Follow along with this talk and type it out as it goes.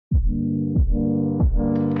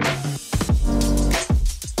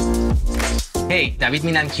Hey, David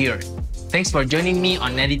Milan here. Thanks for joining me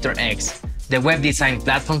on Editor X, the web design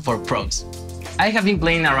platform for pros. I have been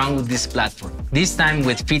playing around with this platform, this time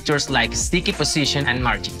with features like sticky position and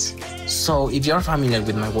margins. So if you're familiar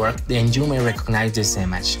with my work, then you may recognize this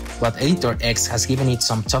image, but Editor X has given it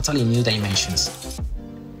some totally new dimensions.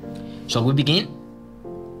 Shall we begin?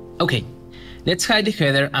 Okay, let's hide the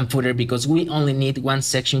header and footer because we only need one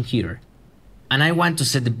section here. And I want to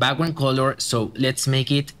set the background color, so let's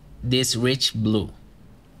make it this rich blue.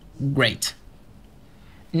 Great.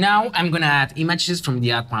 Now I'm gonna add images from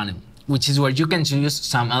the Add panel, which is where you can choose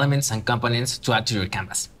some elements and components to add to your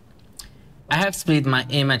canvas. I have split my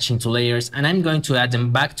image into layers and I'm going to add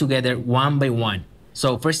them back together one by one.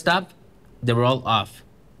 So first up, the roll off.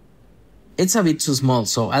 It's a bit too small,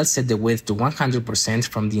 so I'll set the width to 100%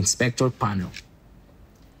 from the inspector panel.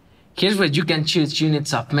 Here's where you can choose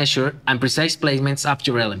units of measure and precise placements of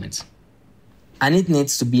your elements. And it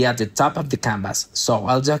needs to be at the top of the canvas, so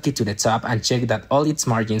I'll drag it to the top and check that all its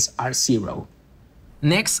margins are 0.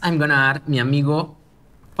 Next, I'm gonna add mi amigo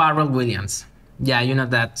Pharrell Williams. Yeah, you know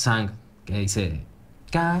that song que dice,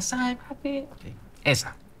 "'Cause I'm happy." Okay,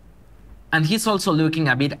 esa. And he's also looking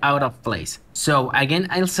a bit out of place. So again,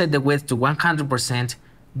 I'll set the width to 100%,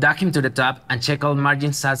 drag him to the top, and check all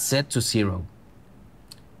margins are set to 0.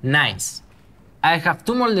 Nice. I have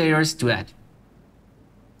 2 more layers to add.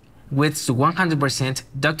 Width to 100%,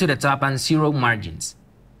 drag to the top, and 0 margins.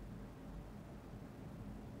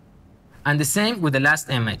 And the same with the last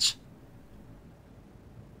image.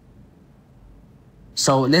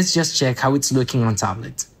 So let's just check how it's looking on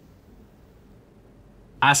tablet.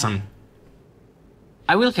 Awesome.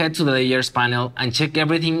 I will head to the Layers panel and check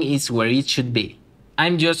everything is where it should be.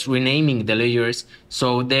 I'm just renaming the layers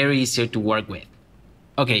so they're easier to work with.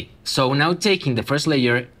 Okay, so now taking the first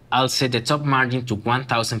layer, I'll set the top margin to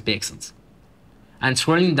 1000 pixels. And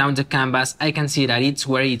scrolling down the canvas, I can see that it's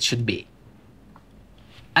where it should be.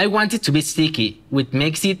 I want it to be sticky, which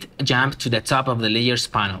makes it jump to the top of the Layers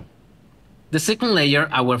panel. The second layer,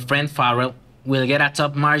 our friend Pharrell, will get a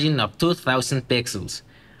top margin of 2000 pixels,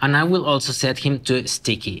 and I will also set him to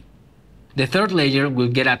sticky. The third layer will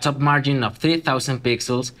get a top margin of 3000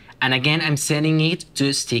 pixels, and again I'm setting it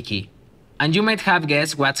to sticky. And you might have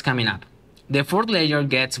guessed what's coming up. The fourth layer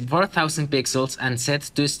gets 4000 pixels and set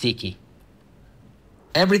to sticky.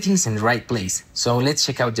 Everything's in the right place, so let's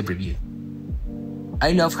check out the preview.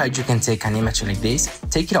 I love how you can take an image like this,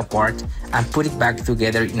 take it apart, and put it back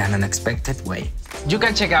together in an unexpected way. You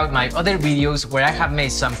can check out my other videos where I have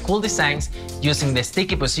made some cool designs using the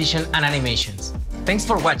sticky position and animations. Thanks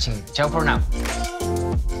for watching. Ciao for now.